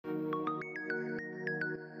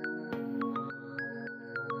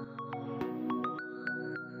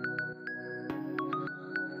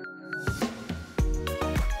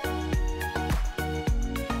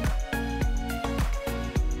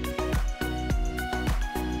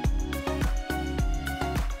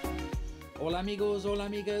Hola amigos, hola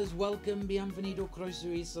amigas, welcome, bienvenido,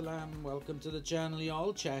 croeso y salam, welcome to the channel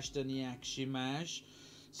y'all, Cheshton Yakshimash.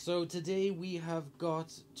 So today we have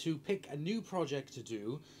got to pick a new project to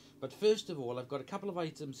do, but first of all I've got a couple of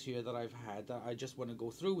items here that I've had that I just want to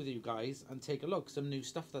go through with you guys and take a look, some new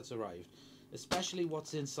stuff that's arrived, especially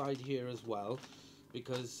what's inside here as well,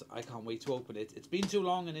 because I can't wait to open it. It's been too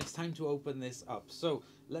long and it's time to open this up. So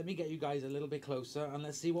let me get you guys a little bit closer and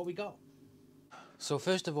let's see what we got. So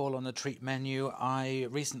first of all, on the treat menu, I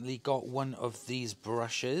recently got one of these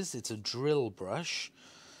brushes. It's a drill brush.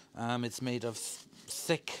 It's made of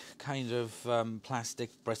thick kind of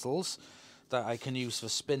plastic bristles that I can use for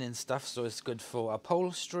spinning stuff. So it's good for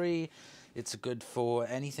upholstery. It's good for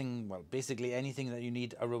anything, well, basically anything that you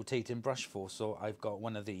need a rotating brush for. So I've got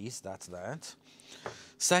one of these, that's that.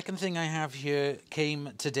 Second thing I have here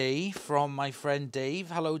came today from my friend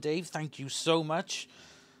Dave. Hello Dave, thank you so much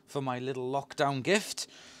for my little lockdown gift.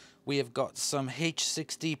 We have got some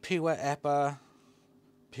H60 Pure Eppa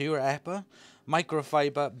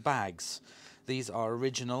microfiber bags. These are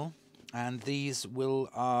original, and these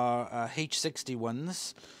are H60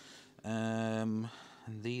 ones. And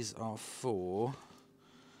these are for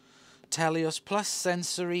Telios Plus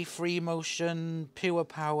Sensory, Free Motion, Pure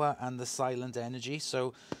Power, and the Silent Energy.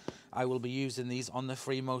 So I will be using these on the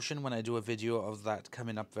Free Motion when I do a video of that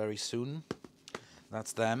coming up very soon.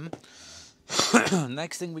 That's them.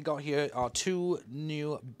 Next thing we got here are two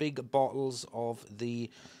new big bottles of the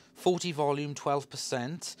 40 volume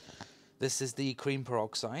 12%. This is the cream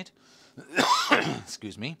peroxide.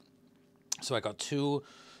 Excuse me. So I got two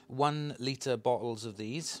 1 litre bottles of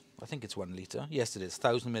these. I think it's 1 litre. Yes, it is.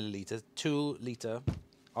 1,000 millilitres. 2 litre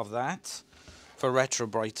of that for retro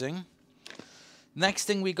brighting. Next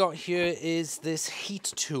thing we got here is this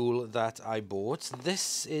heat tool that I bought.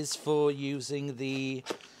 This is for using the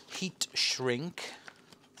heat shrink.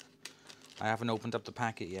 I haven't opened up the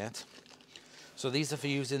packet yet. So these are for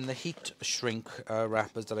using the heat shrink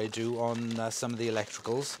wrappers that I do on some of the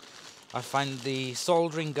electricals. I find the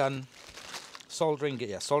soldering gun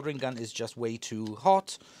is just way too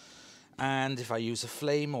hot. And if I use a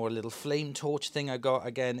flame or a little flame torch thing I got,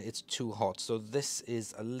 again, it's too hot. So this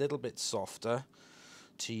is a little bit softer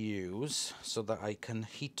to use so that I can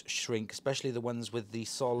heat shrink, especially the ones with the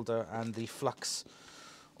solder and the flux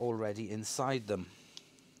already inside them.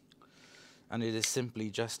 And it is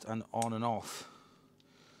simply just an on and off.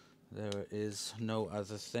 There is no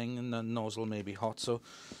other thing, and the nozzle may be hot, so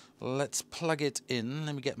let's plug it in.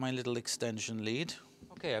 Let me get my little extension lead.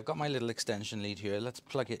 Okay, I've got my little extension lead here. Let's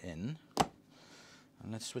plug it in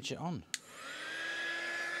and let's switch it on.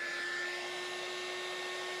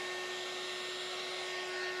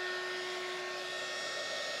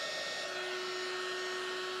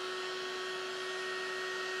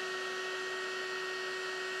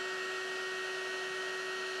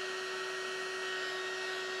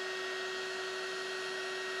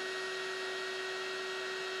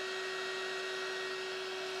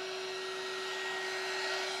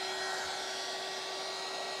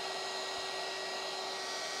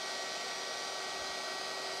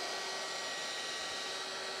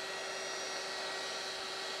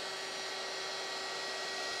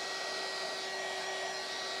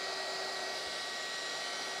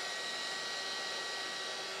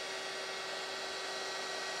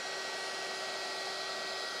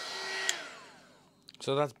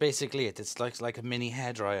 So that's basically it. It's like a mini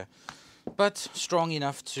hairdryer, but strong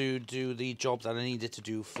enough to do the job that I needed to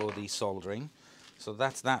do for the soldering. So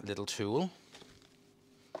that's that little tool.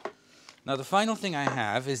 Now the final thing I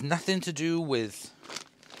have is nothing to do with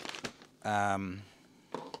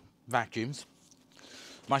vacuums.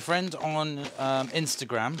 My friend on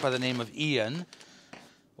Instagram by the name of Ian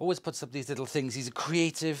always puts up these little things. He's a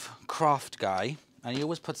creative craft guy, and he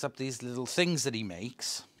always puts up these little things that he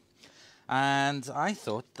makes. And I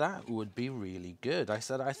thought that would be really good. I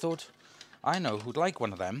thought, I know who'd like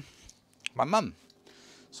one of them. My mum.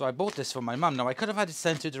 So I bought this for my mum. Now, I could have had it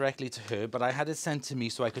sent directly to her, but I had it sent to me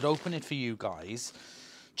so I could open it for you guys.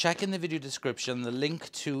 Check in the video description. The link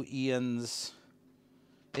to Ian's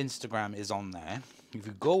Instagram is on there. If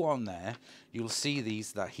you go on there, you'll see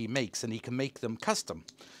these that he makes, and he can make them custom.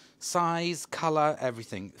 Size, color,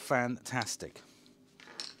 everything. Fantastic.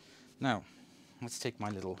 Now, let's take my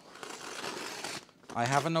little... I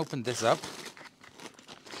haven't opened this up.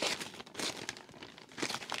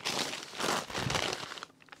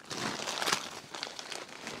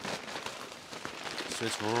 So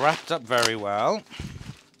it's wrapped up very well.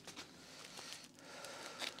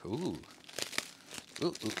 Ooh.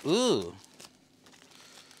 Ooh, ooh, ooh.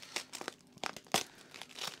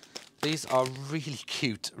 These are really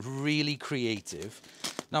cute, really creative.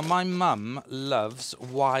 Now, my mum loves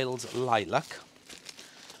wild lilac,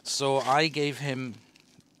 so I gave him,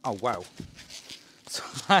 oh wow, so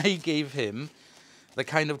I gave him the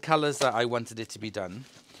kind of colours that I wanted it to be done.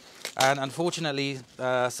 And unfortunately,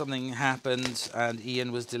 something happened and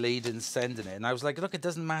Ian was delayed in sending it. And I was like, look, it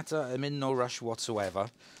doesn't matter. I'm in no rush whatsoever.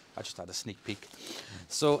 I just had a sneak peek.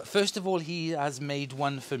 So first of all, he has made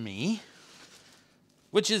one for me,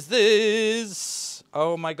 which is this.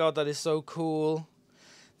 Oh my God, that is so cool.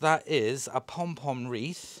 That is a pom-pom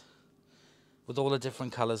wreath with all the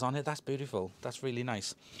different colours on it. That's beautiful. That's really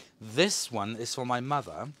nice. This one is for my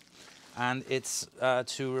mother, and it's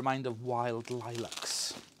to remind of wild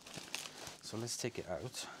lilacs. So let's take it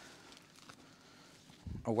out.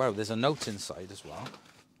 Oh wow, there's a note inside as well.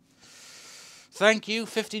 Thank you,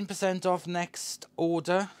 15% off next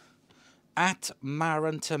order at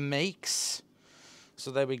Maranta Makes. So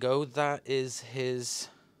there we go, that is his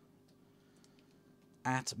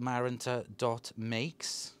at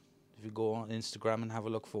maranta.makes. If you go on Instagram and have a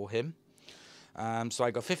look for him. So I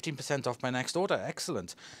got 15% off my next order,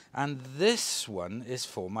 excellent. And this one is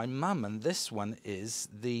for my mum, and this one is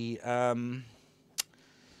the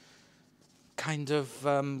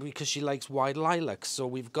because she likes wild lilacs. So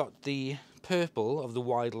we've got the purple of the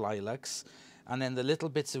wild lilacs, and then the little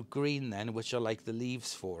bits of green then, which are like the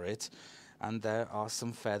leaves for it. And there are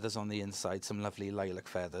some feathers on the inside, some lovely lilac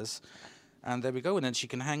feathers. And there we go, and then she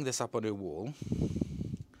can hang this up on her wall.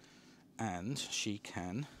 And she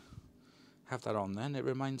can have that on there, and it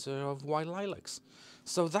reminds her of wild lilacs.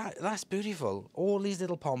 So that's beautiful. All these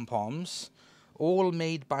little pom-poms, all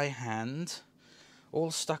made by hand, all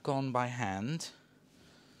stuck on by hand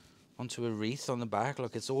onto a wreath on the back.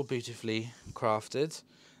 Look, it's all beautifully crafted,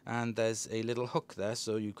 and there's a little hook there,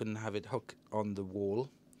 so you can have it hook on the wall.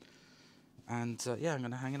 And yeah, I'm going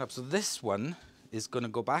to hang it up. So this one is going to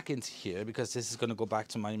go back into here, because this is going to go back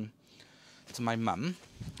to my mum.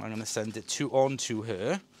 I'm going to send it on to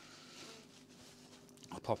her.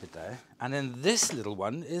 I'll pop it there. And then this little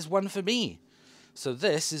one is one for me. So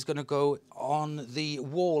this is going to go on the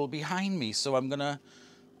wall behind me. So I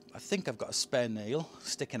think I've got a spare nail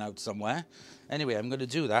sticking out somewhere. Anyway, I'm going to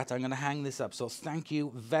do that. I'm going to hang this up. So thank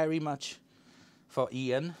you very much for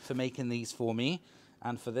Ian for making these for me.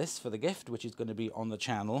 And for the gift, which is going to be on the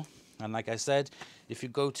channel. And like I said, if you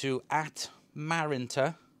go to at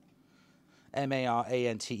Maranta,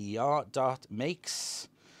 MARANTER.makes,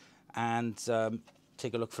 and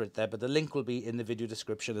take a look for it there. But the link will be in the video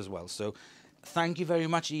description as well. So thank you very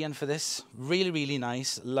much, Ian, for this. Really, really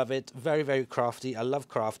nice. Love it. Very, very crafty. I love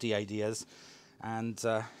crafty ideas. And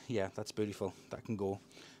yeah, that's beautiful. That can go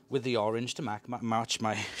with the orange to match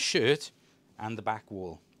my shirt and the back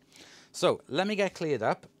wall. So let me get cleared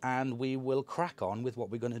up and we will crack on with what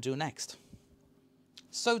we're going to do next.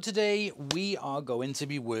 So today we are going to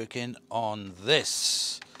be working on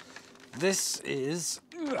this. This is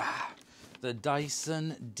the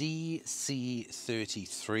Dyson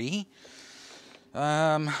DC33.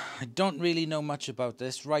 I don't really know much about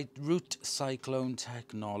this. Right, root cyclone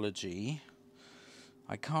technology.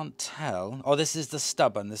 I can't tell. Oh, this is the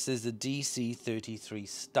stubborn. This is the DC33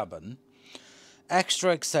 stubborn.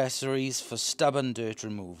 Extra accessories for stubborn dirt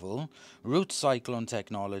removal, root cyclone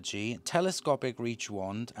technology, telescopic reach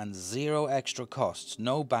wand, and 0 extra costs.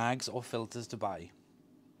 No bags or filters to buy.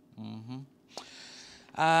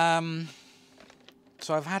 So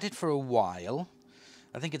I've had it for a while.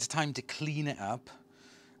 I think it's time to clean it up,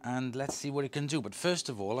 and let's see what it can do. But first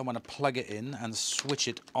of all, I want to plug it in and switch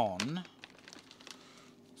it on.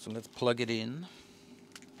 So let's plug it in.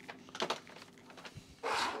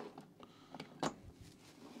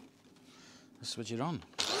 Switch it on.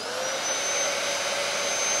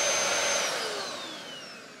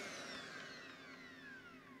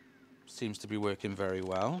 Seems to be working very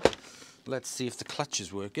well. Let's see if the clutch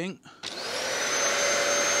is working.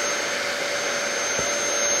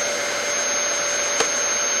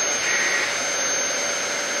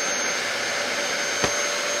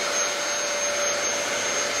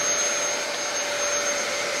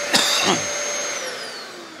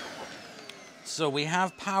 So we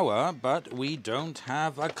have power, but we don't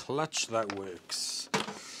have a clutch that works.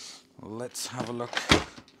 Let's have a look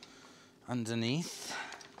underneath.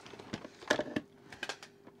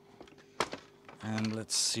 And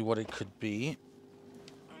let's see what it could be.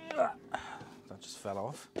 That just fell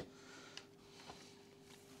off.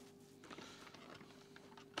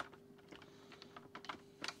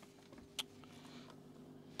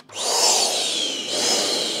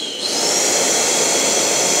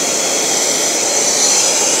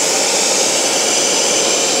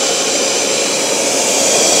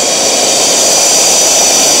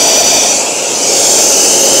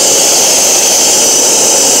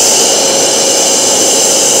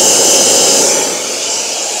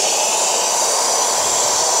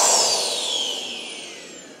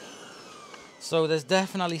 there's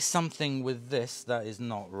definitely something with this that is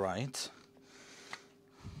not right.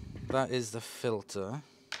 That is the filter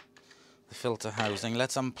housing.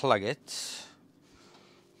 Let's unplug it.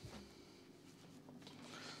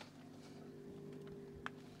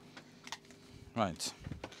 Right,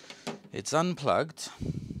 it's unplugged.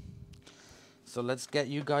 So let's get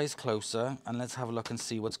you guys closer and let's have a look and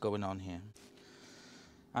see what's going on here.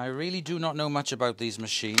 I really do not know much about these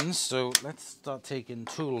machines, so let's start taking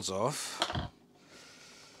tools off.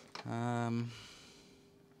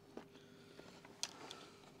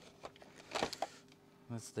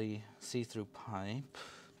 That's the see-through pipe.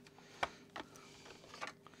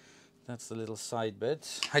 That's the little side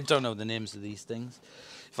bit. I don't know the names of these things.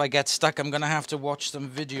 If I get stuck, I'm going to have to watch some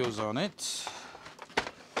videos on it.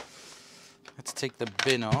 Let's take the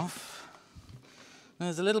bin off.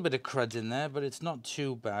 There's a little bit of crud in there, but it's not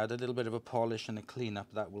too bad. A little bit of a polish and a clean up,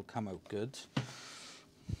 that will come out good.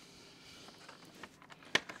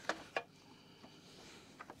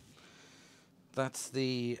 That's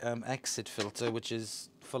the exit filter, which is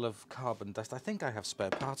full of carbon dust. I think I have spare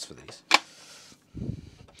parts for these.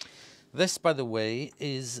 This, by the way,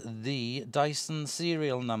 is the Dyson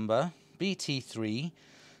serial number BT3-UK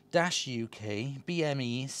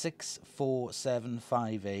BME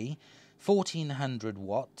 6475A, 1400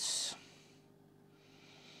 watts,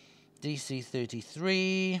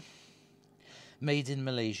 DC33, made in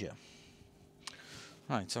Malaysia.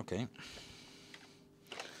 Right, okay.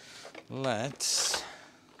 Let's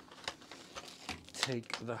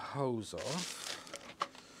take the hose off.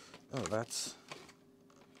 Oh, that's...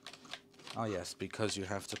 Oh yes, because you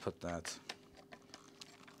have to put that.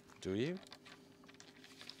 Do you?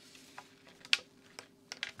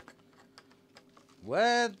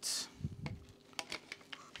 What?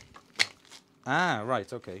 Ah,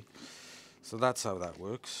 right, okay. So that's how that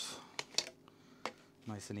works.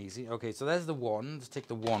 Nice and easy. Okay, so there's the wand. Let's take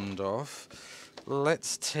the wand off.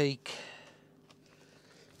 Let's take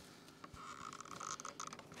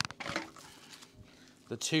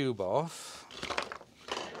the tube off.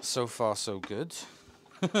 So far, so good.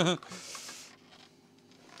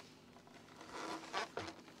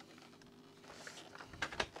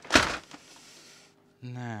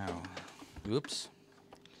 Now, oops.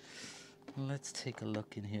 Let's take a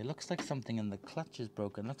look in here. Looks like something in the clutch is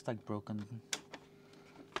broken. Looks like broken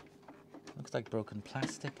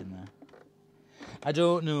plastic in there. I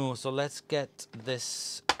don't know, so let's get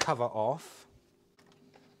this cover off.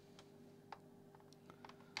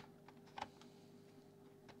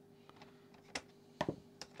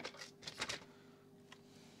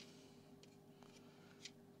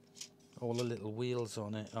 All the little wheels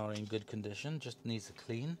on it are in good condition, just needs a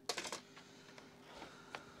clean.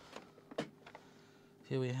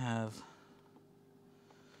 Here we have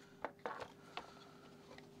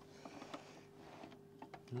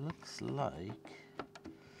looks like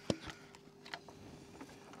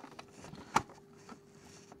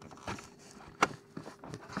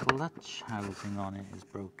the clutch housing on it is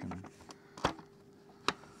broken.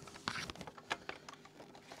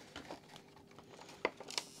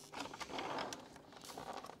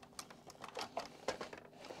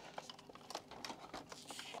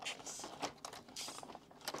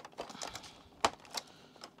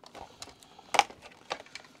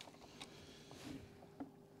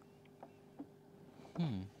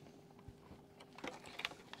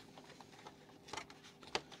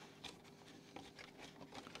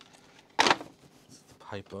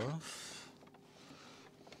 Pipe off.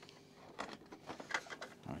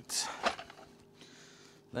 Right.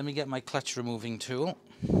 Let me get my clutch removing tool.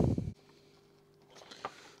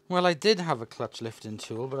 Well, I did have a clutch lifting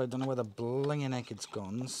tool, but I don't know where the blingin' heck it's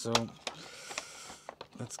gone, so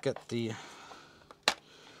let's get the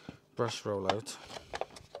brush roll out.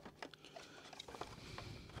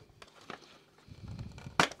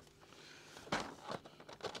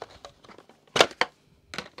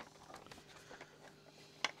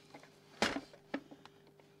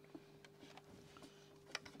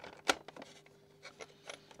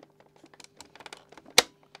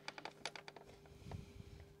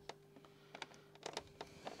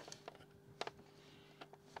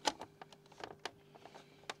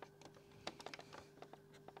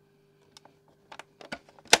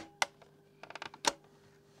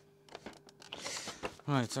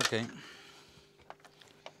 Right, okay.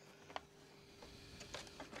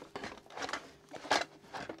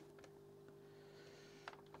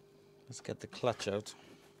 Let's get the clutch out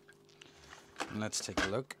and let's take a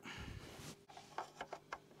look.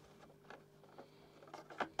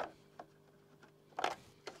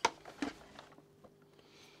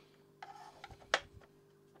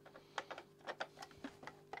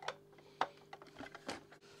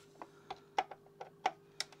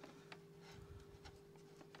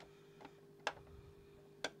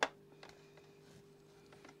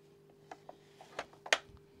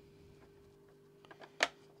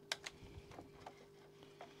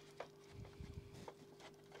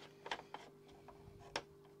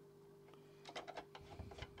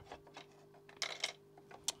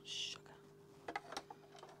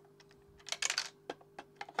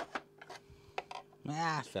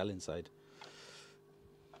 it fell inside.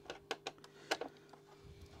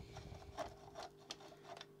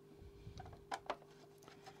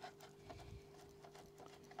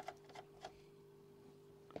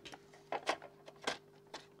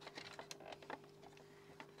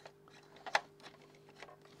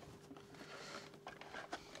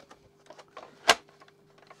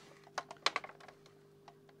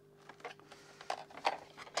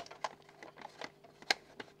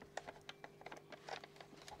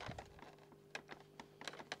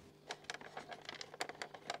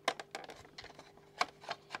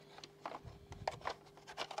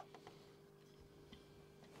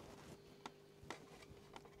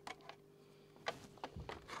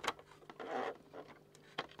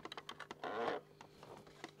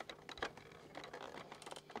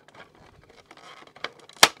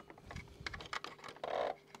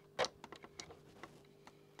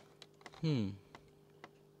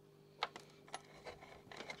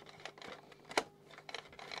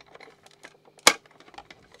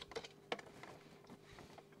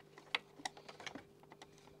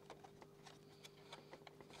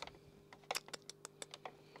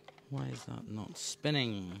 Why is that not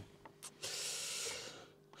spinning?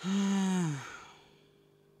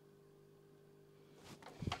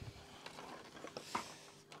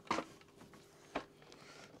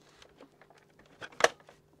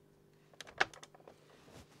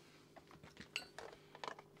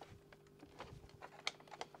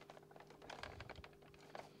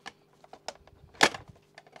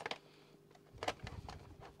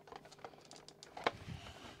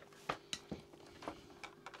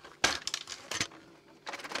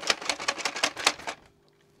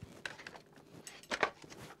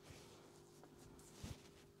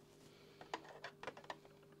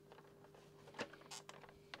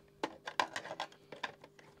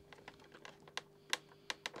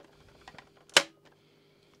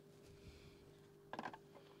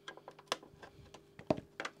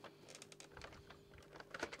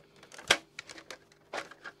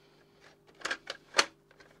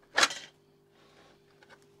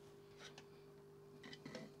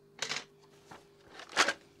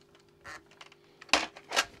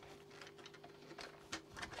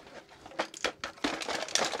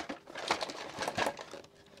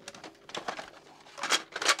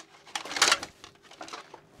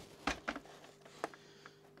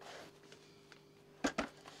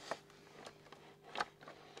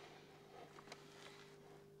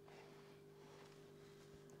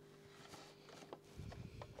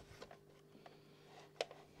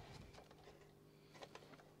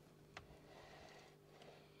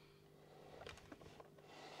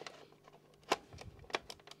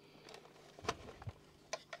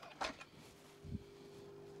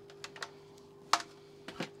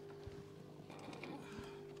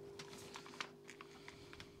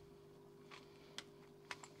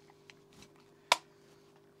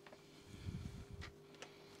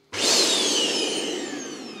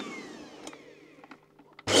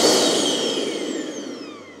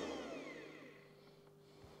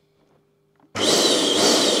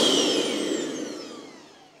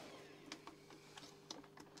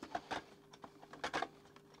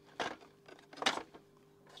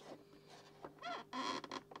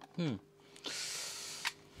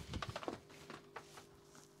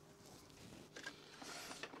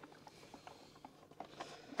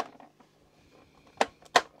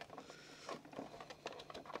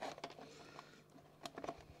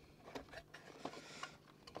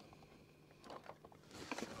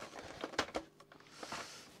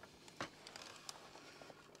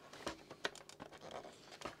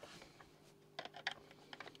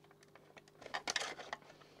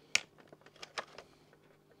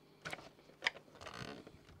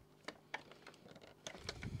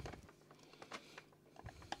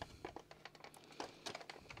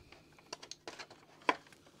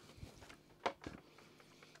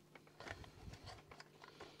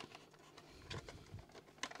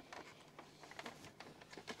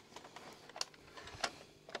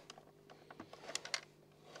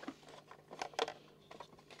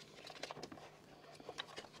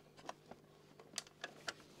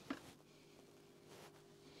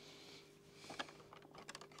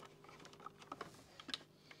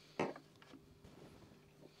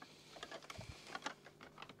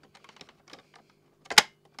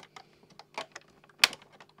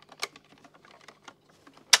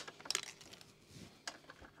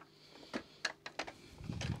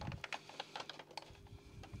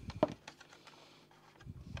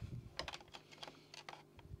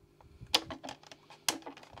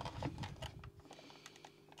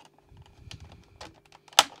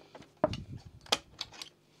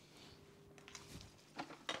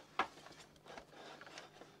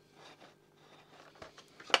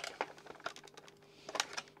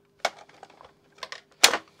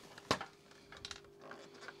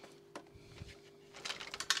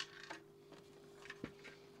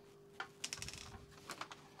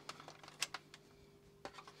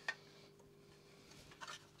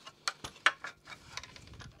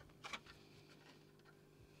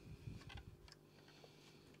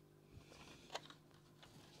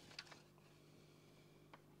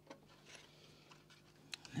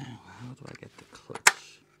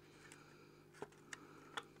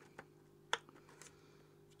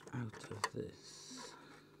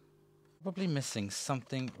 probably missing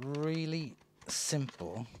something really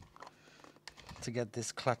simple to get this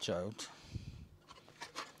clutch out.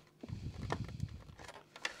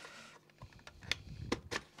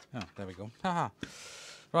 Oh, there we go. Haha.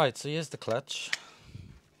 Right, so here's the clutch.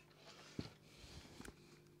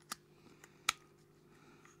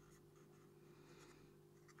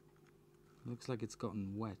 Looks like it's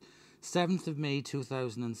gotten wet. 7th of May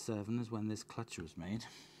 2007 is when this clutch was made.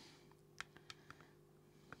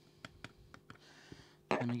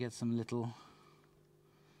 Let me get some little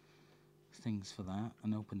things for that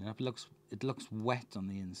and open it up. It looks wet on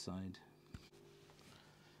the inside.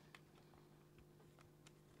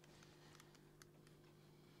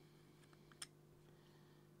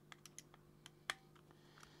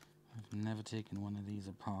 I've never taken one of these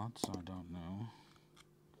apart, so I don't know.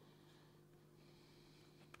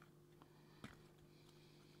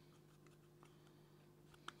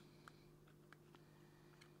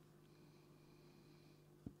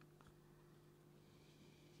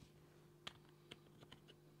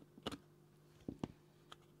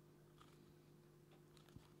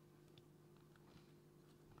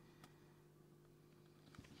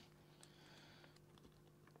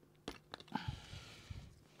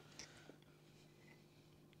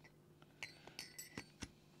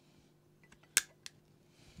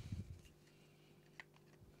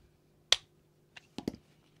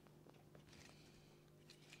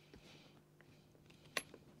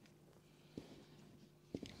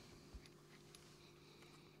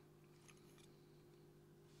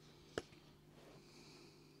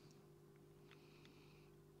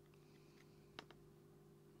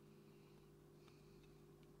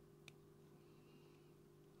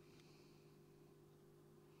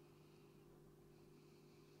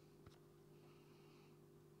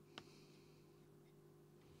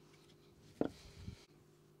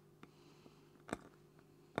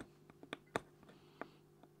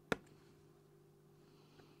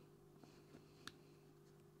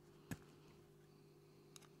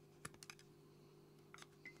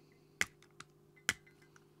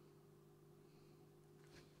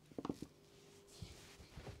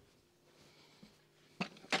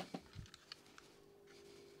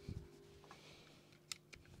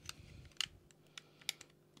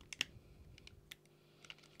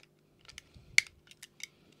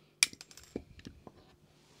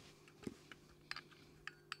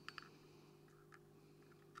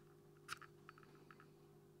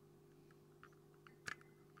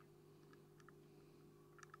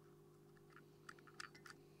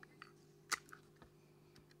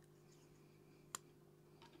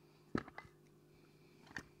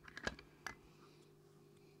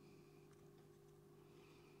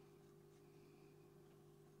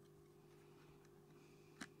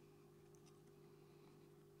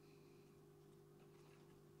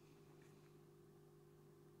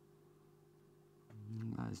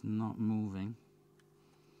 That is not moving.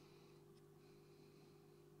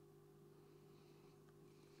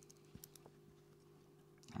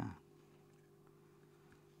 Ah.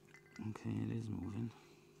 Okay, it is moving.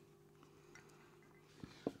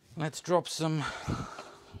 Let's drop some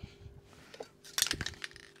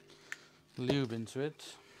lube into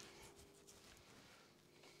it.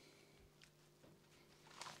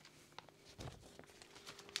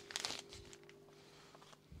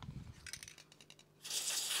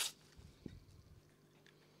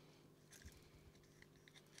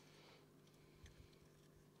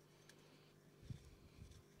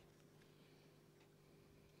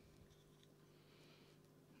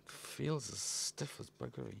 Feels as stiff as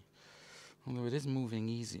buggery, although it is moving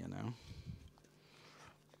easier now.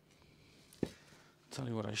 Tell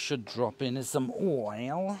you what I should drop in is some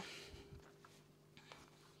oil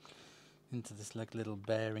into this like little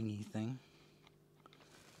bearing-y thing.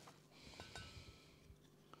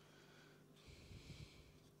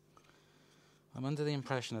 I'm under the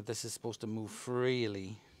impression that this is supposed to move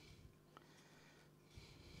freely.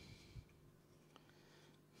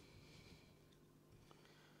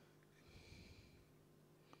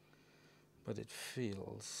 But it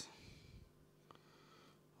feels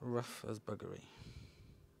rough as buggery.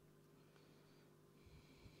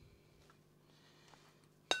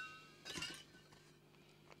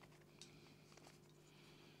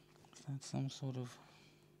 Is that some sort of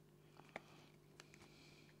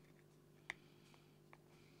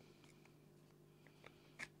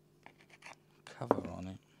cover on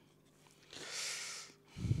it?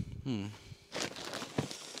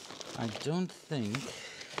 I don't think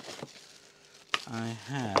I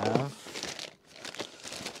have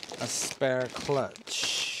a spare clutch.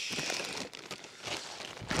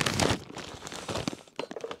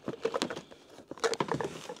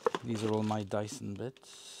 These are all my Dyson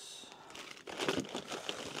bits.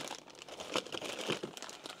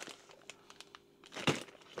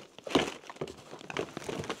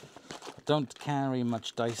 Don't carry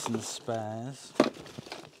much Dyson spares.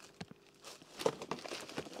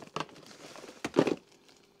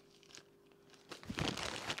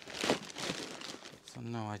 So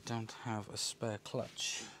no, I don't have a spare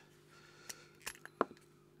clutch.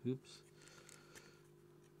 Oops.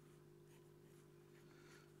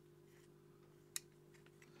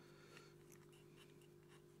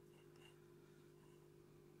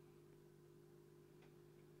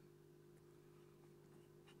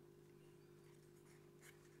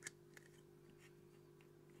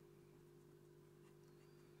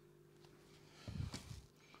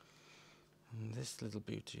 And this little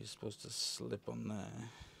beauty is supposed to slip on there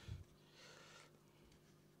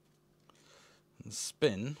and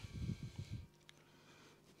spin.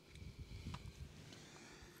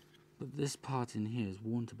 But this part in here is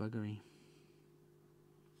worn to buggery.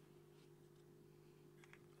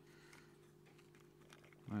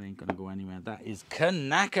 That ain't gonna go anywhere. That is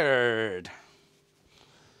knackered.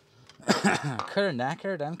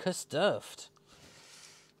 Knackered and stuffed.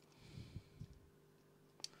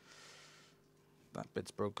 That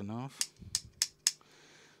bit's broken off.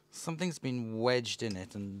 Something's been wedged in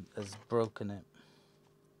it and has broken it.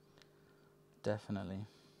 Definitely.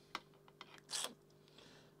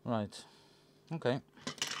 Right. Okay.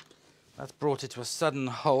 That's brought it to a sudden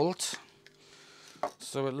halt.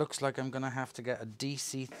 So it looks like I'm going to have to get a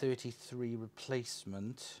DC33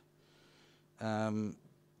 replacement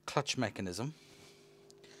clutch mechanism.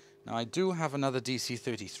 Now I do have another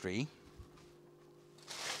DC33.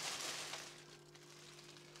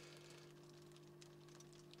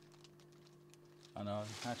 Oh no,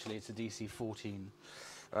 actually it's a DC14.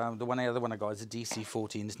 The other one I got is a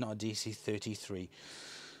DC14, it's not a DC33.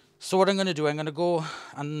 So what I'm going to do, I'm going to go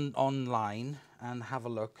online and have a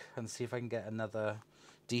look and see if I can get another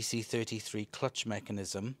DC33 clutch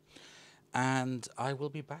mechanism, and I will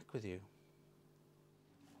be back with you.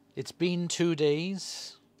 It's been 2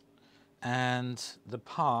 days and the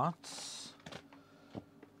parts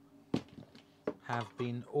have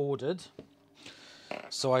been ordered.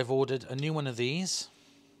 So I've ordered a new one of these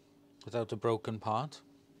without a broken part.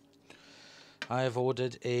 I have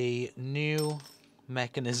ordered a new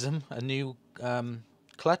mechanism, a new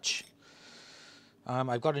clutch.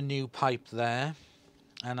 I've got a new pipe there,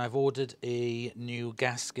 and I've ordered a new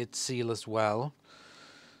gasket seal as well.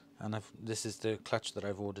 And this is the clutch that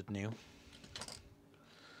I've ordered new.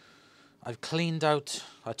 I've cleaned out,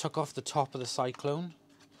 I took off the top of the Cyclone.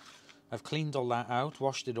 I've cleaned all that out,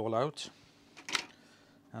 washed it all out,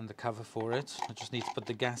 and the cover for it. I just need to put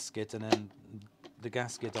the gasket and then the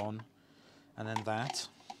gasket on, and then that.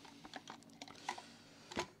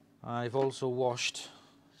 I've also washed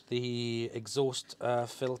the exhaust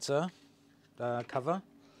filter cover,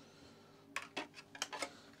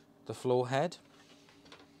 the floor head,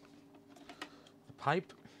 the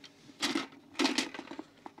pipe,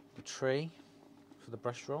 the tray for the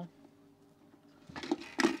brush roll,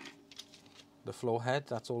 the floor head,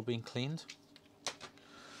 that's all been cleaned,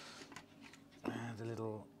 and the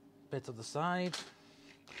little bit of the side,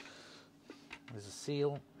 there's a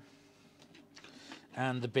seal,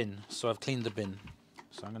 and the bin. So I've cleaned the bin.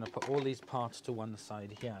 So I'm going to put all these parts to one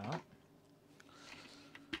side here.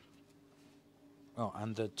 Oh,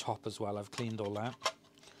 and the top as well, I've cleaned all that.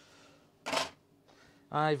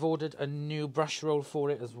 I've ordered a new brush roll for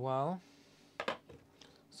it as well.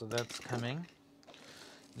 So that's coming.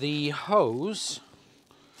 The hose,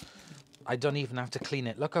 I don't even have to clean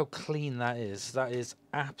it. Look how clean that is. That is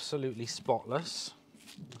absolutely spotless.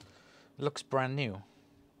 It looks brand new.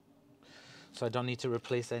 So I don't need to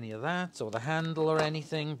replace any of that, or the handle or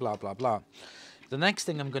anything, blah, blah, blah. The next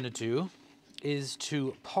thing I'm going to do is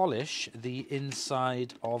to polish the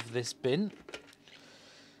inside of this bin.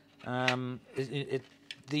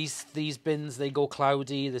 These bins, they go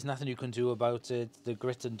cloudy. There's nothing you can do about it. The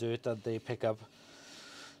grit and dirt that they pick up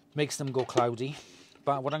makes them go cloudy.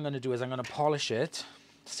 But what I'm going to do is I'm going to polish it,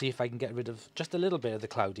 see if I can get rid of just a little bit of the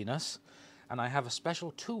cloudiness. And I have a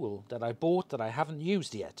special tool that I bought that I haven't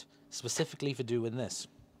used yet, specifically for doing this.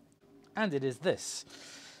 And it is this.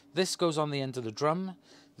 This goes on the end of the drum.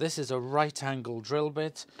 This is a right angle drill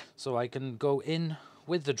bit, so I can go in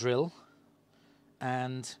with the drill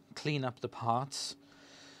and clean up the parts.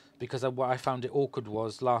 Because what I found it awkward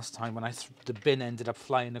was last time when the bin ended up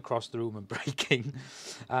flying across the room and breaking.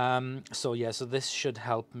 So yeah, so this should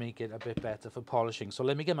help make it a bit better for polishing. So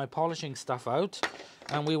let me get my polishing stuff out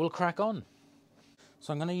and we will crack on.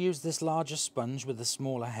 So I'm going to use this larger sponge with the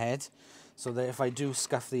smaller head. so that if I do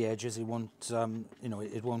scuff the edges, it won't, you know,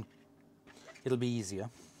 it'll be easier.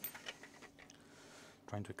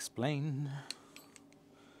 Trying to explain.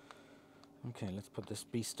 Okay, let's put this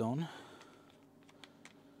beast on.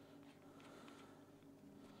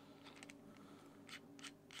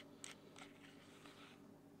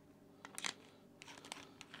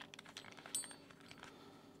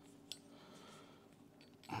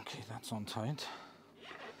 Okay, that's on tight.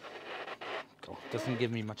 Oh, doesn't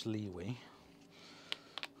give me much leeway.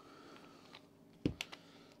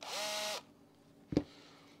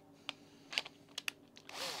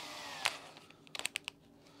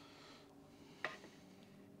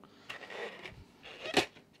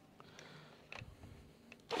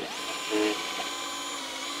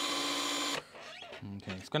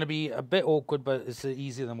 Okay, it's going to be a bit awkward, but it's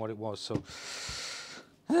easier than what it was, so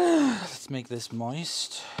let's make this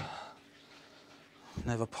moist.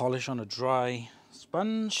 Never polish on a dry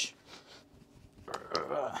sponge.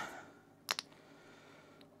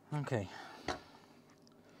 Okay.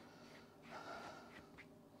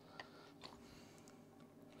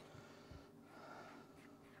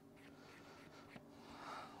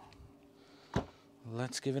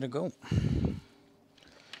 Let's give it a go.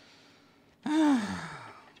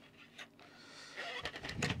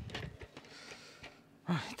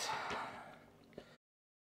 Right.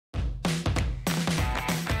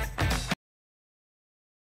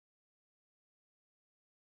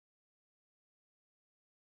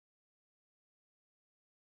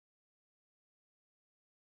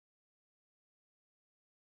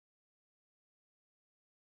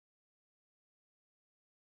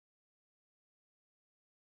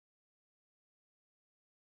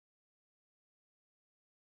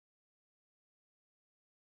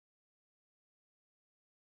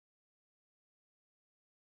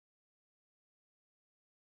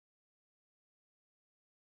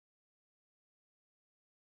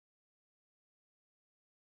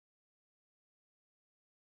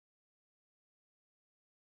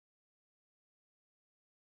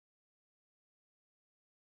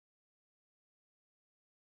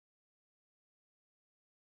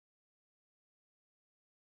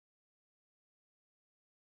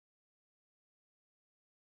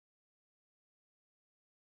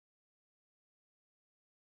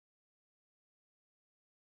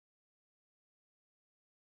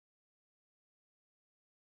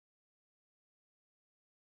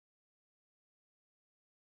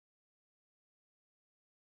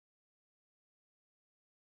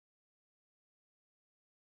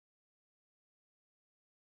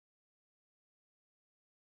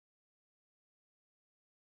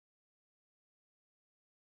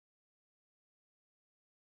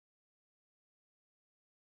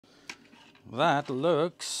 That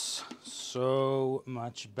looks so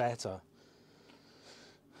much better.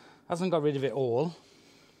 Hasn't got rid of it all,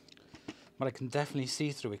 but I can definitely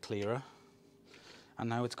see through it clearer. And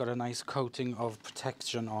now it's got a nice coating of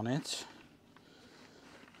protection on it.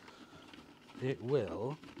 It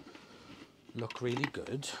will look really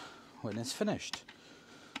good when it's finished.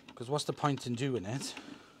 Because what's the point in doing it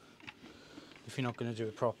if you're not going to do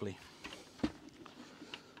it properly?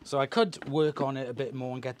 So I could work on it a bit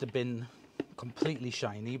more and get the bin completely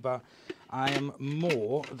shiny, but I am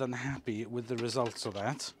more than happy with the results of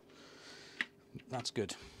that. That's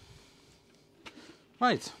good.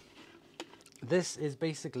 Right, this is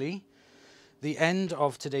basically the end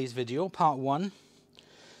of today's video, part 1.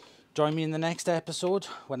 Join me in the next episode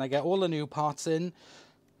when I get all the new parts in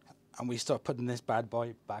and we start putting this bad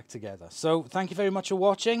boy back together. So thank you very much for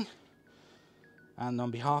watching, and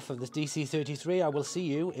on behalf of this DC33, I will see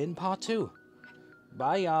you in part 2.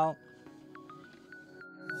 Bye, y'all.